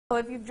Well,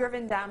 if you've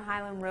driven down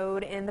Highland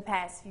Road in the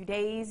past few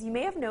days, you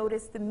may have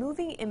noticed the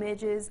moving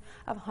images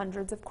of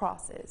hundreds of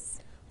crosses.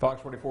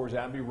 Fox 44's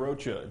Abby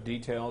Rocha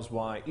details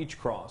why each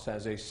cross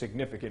has a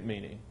significant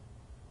meaning.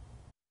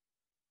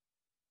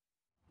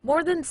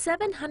 More than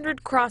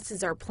 700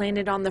 crosses are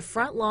planted on the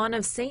front lawn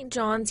of St.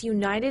 John's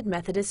United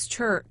Methodist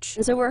Church.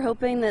 And so we're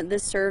hoping that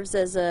this serves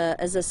as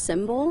a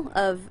symbol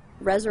of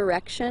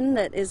resurrection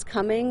that is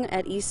coming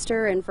at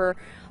Easter and for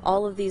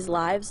all of these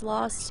lives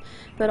lost,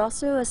 but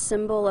also a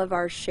symbol of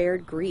our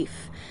shared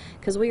grief,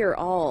 because we are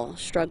all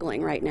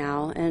struggling right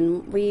now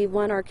and we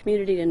want our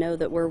community to know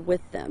that we're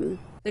with them.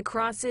 The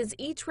crosses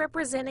each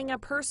representing a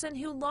person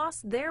who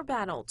lost their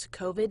battle to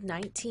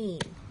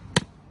COVID-19.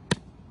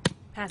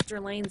 Pastor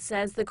Lane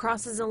says the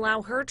crosses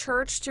allow her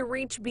church to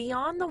reach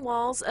beyond the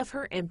walls of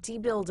her empty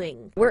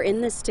building. We're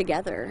in this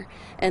together,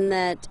 and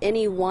that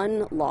any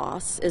one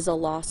loss is a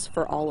loss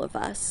for all of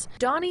us.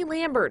 Donnie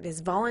Lambert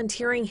is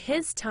volunteering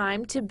his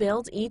time to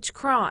build each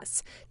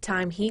cross,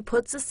 time he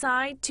puts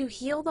aside to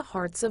heal the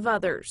hearts of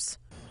others.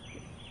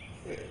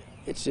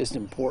 It's just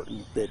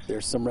important that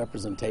there's some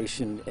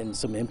representation and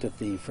some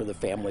empathy for the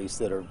families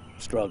that are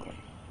struggling.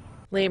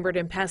 Lambert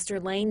and Pastor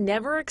Lane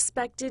never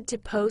expected to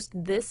post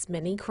this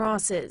many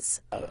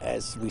crosses.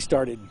 As we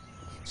started,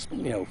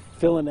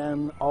 filling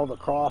in all the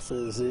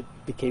crosses, it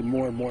became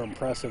more and more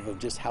impressive of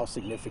just how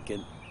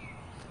significant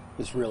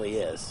this really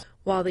is.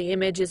 While the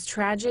image is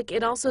tragic,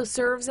 it also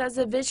serves as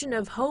a vision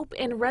of hope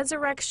and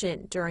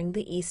resurrection during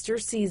the Easter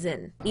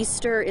season.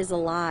 Easter is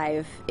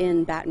alive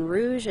in Baton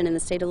Rouge and in the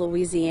state of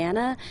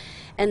Louisiana,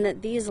 and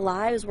that these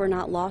lives were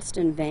not lost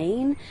in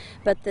vain,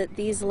 but that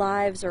these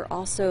lives are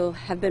also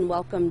have been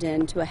welcomed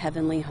into a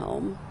heavenly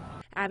home.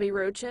 Abby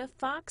Rocha,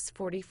 Fox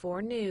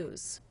 44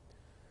 News.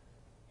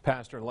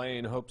 Pastor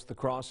Lane hopes the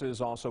crosses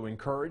also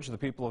encourage the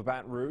people of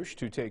Baton Rouge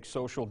to take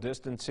social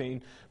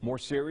distancing more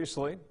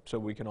seriously so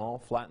we can all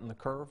flatten the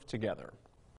curve together.